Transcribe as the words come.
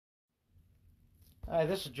Hi,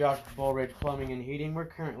 this is Josh with Bull Ridge Plumbing and Heating. We're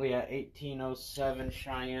currently at 1807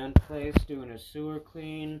 Cheyenne Place doing a sewer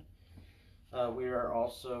clean. We are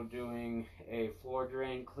also doing a floor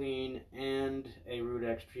drain clean and a root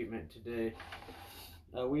X treatment today.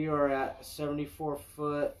 We are at 74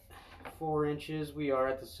 foot 4 inches. We are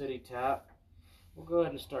at the city tap. We'll go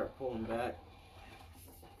ahead and start pulling back.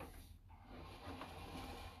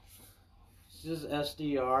 This is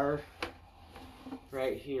SDR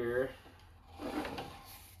right here.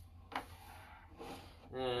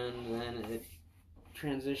 And then it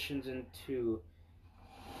transitions into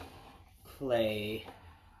clay.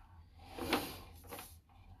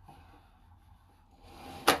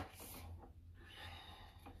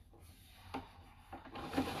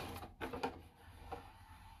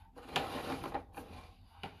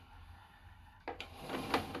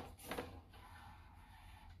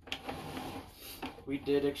 We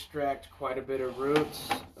did extract quite a bit of roots.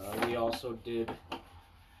 We also did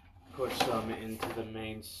put some into the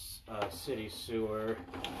main city sewer.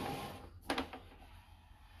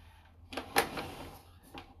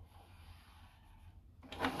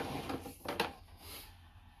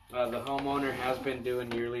 The homeowner has been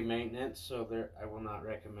doing yearly maintenance, so I will not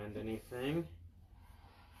recommend anything.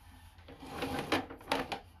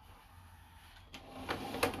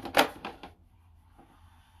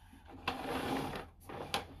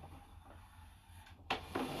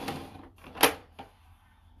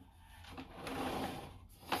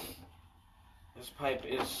 This pipe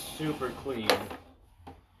is super clean.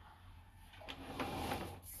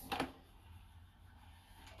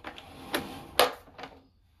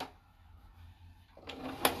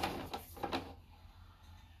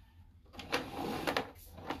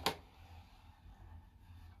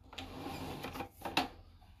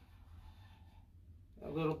 A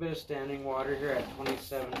little bit of standing water here at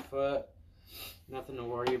 27 foot. Nothing to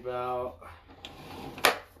worry about.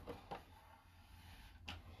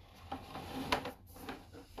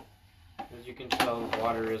 As you can tell, the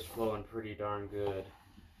water is flowing pretty darn good.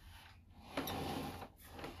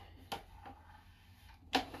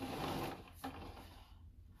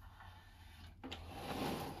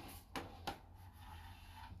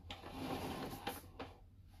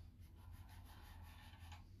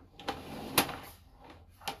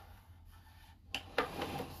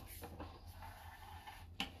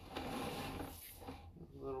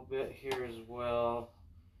 A little bit here as well.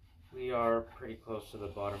 We are pretty close to the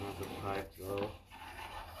bottom of the pipe though.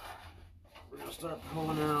 We're going to start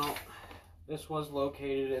pulling out. This was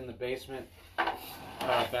located in the basement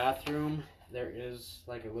bathroom. There is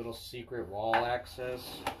like a little secret wall access.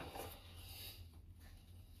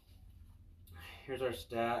 Here's our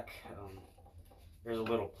stack. There's a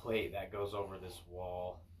little plate that goes over this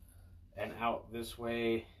wall. And out this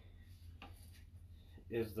way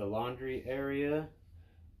is the laundry area.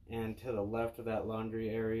 And to the left of that laundry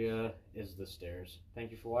area is the stairs.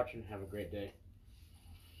 Thank you for watching. Have a great day.